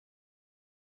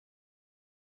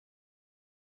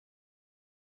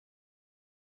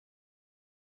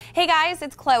Hey guys,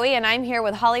 it's Chloe and I'm here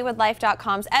with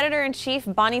HollywoodLife.com's editor-in-chief,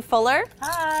 Bonnie Fuller.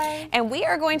 Hi. And we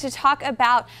are going to talk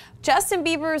about Justin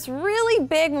Bieber's really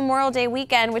big Memorial Day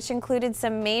weekend, which included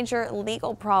some major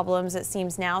legal problems, it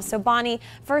seems now. So Bonnie,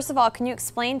 first of all, can you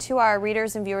explain to our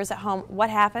readers and viewers at home what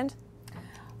happened?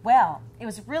 Well, it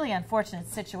was a really unfortunate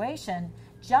situation.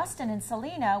 Justin and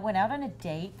Selena went out on a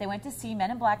date. They went to see Men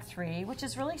in Black 3, which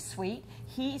is really sweet.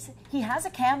 He has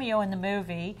a cameo in the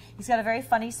movie. He's got a very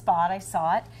funny spot. I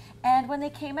saw it. And when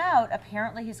they came out,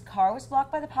 apparently his car was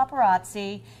blocked by the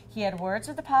paparazzi. He had words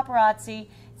with the paparazzi.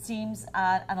 It seems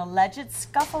an alleged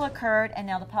scuffle occurred, and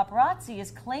now the paparazzi is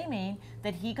claiming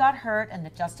that he got hurt and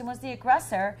that Justin was the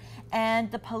aggressor,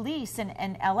 and the police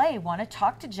in LA want to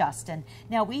talk to Justin.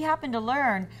 Now, we happen to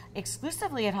learn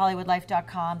exclusively at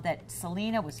HollywoodLife.com that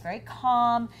Selena was very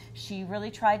calm. She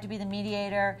really tried to be the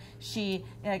mediator. She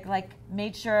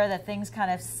made sure that things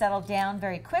kind of settled down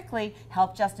very quickly,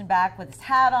 helped Justin back with his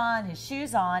hat on, his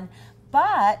shoes on.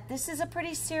 But this is a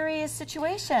pretty serious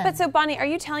situation. But so, Bonnie, are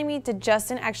you telling me, did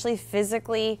Justin actually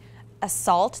physically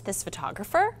assault this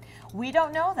photographer? We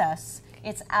don't know this.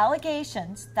 It's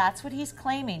allegations. That's what he's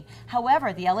claiming.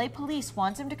 However, the LA police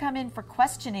wants him to come in for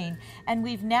questioning, and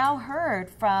we've now heard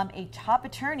from a top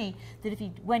attorney that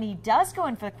when he does go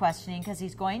in for the questioning, because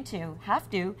he's going to have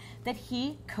to, that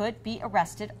he could be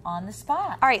arrested on the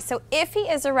spot. All right, so if he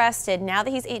is arrested, now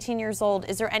that he's 18 years old,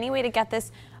 is there any way to get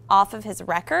this off of his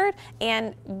record?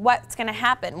 And what's going to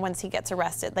happen once he gets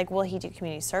arrested? Like, will he do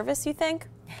community service, you think?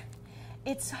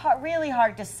 It's really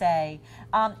hard to say.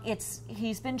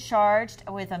 He's been charged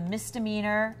with a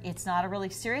misdemeanor. It's not a really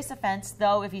serious offense,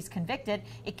 though if he's convicted,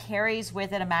 it carries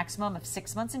with it a maximum of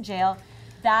 6 months in jail.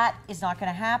 That is not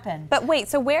going to happen. But wait,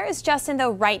 so where is Justin, though,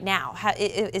 right now?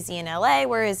 Is he in LA?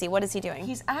 Where is he? What is he doing?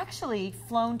 He's actually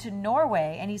flown to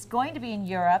Norway, and he's going to be in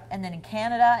Europe, and then in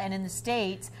Canada, and in the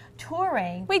States,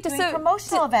 touring, doing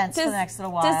promotional events for the next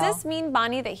little while. Does this mean,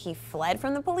 Bonnie, that he fled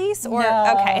from the police? Or,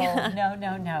 no, okay.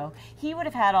 no. He would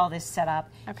have had all this set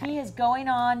up. Okay. He is going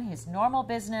on his normal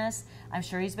business. I'm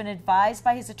sure he's been advised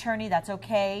by his attorney. That's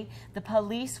okay. The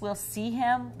police will see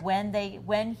him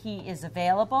when he is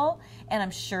available, and I'm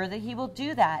sure that he will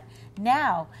do that.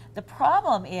 Now, the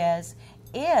problem is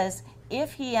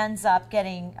if he ends up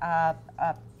getting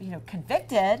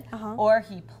convicted, or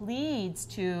he pleads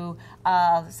to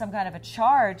some kind of a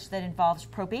charge that involves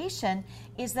probation,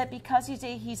 is that because he's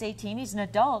 18, he's an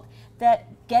adult,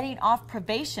 that getting off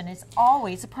probation is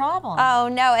always a problem. Oh,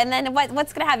 no. And then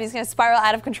what's going to happen? He's going to spiral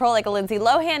out of control like a Lindsay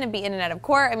Lohan and be in and out of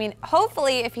court. I mean,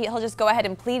 hopefully he'll just go ahead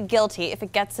and plead guilty if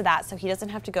it gets to that, so he doesn't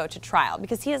have to go to trial,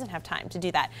 because he doesn't have time to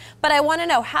do that. But I want to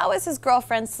know, how is his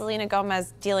girlfriend, Selena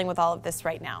Gomez, dealing with all of this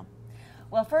right now?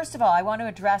 Well, first of all, I want to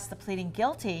address the pleading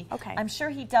guilty. Okay. I'm sure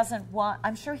he doesn't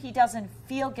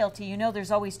feel guilty. You know,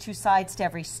 there's always two sides to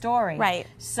every story. Right.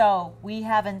 So we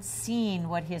haven't seen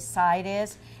what his side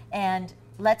is, and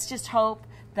let's just hope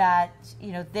that,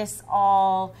 this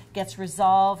all gets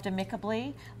resolved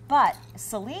amicably. But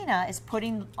Selena is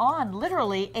putting on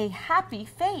literally a happy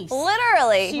face.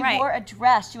 Literally, She right. wore a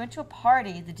dress. She went to a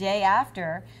party the day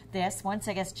after this, once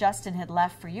I guess Justin had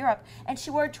left for Europe, and she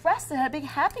wore a dress that had a big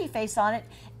happy face on it,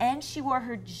 and she wore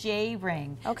her J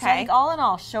ring. Okay. So I think all in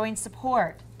all, showing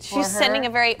support. She's sending a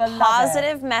very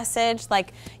positive message,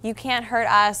 like, you can't hurt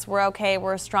us, we're okay,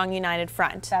 we're a strong, united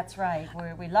front. That's right.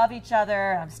 We love each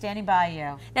other. I'm standing by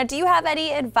you. Now, do you have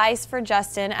any advice for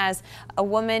Justin as a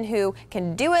woman who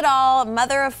can do it all,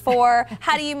 mother of 4?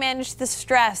 How do you manage the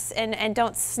stress and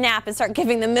don't snap and start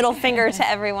giving the middle finger to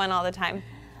everyone all the time?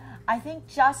 I think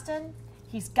Justin,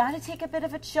 he's got to take a bit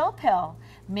of a chill pill.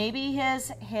 Maybe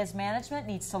his management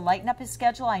needs to lighten up his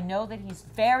schedule. I know that he's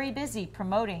very busy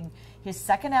promoting his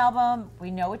second album. We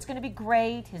know it's going to be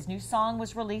great. His new song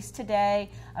was released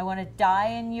today, I Want to Die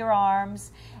in Your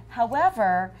Arms.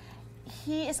 However,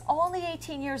 he is only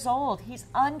 18 years old. He's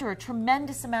under a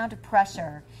tremendous amount of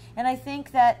pressure. And I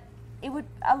think that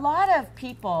a lot of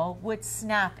people would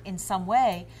snap in some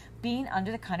way being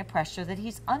under the kind of pressure that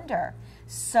he's under.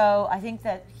 So I think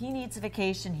that he needs a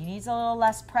vacation. He needs a little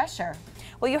less pressure.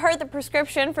 Well, you heard the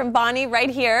prescription from Bonnie right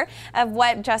here of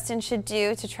what Justin should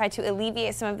do to try to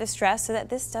alleviate some of the stress so that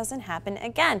this doesn't happen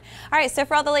again. All right, so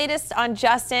for all the latest on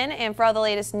Justin and for all the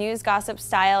latest news, gossip,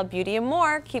 style, beauty, and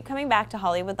more, keep coming back to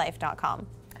HollywoodLife.com.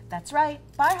 That's right.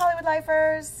 Bye, Hollywood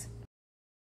Lifers.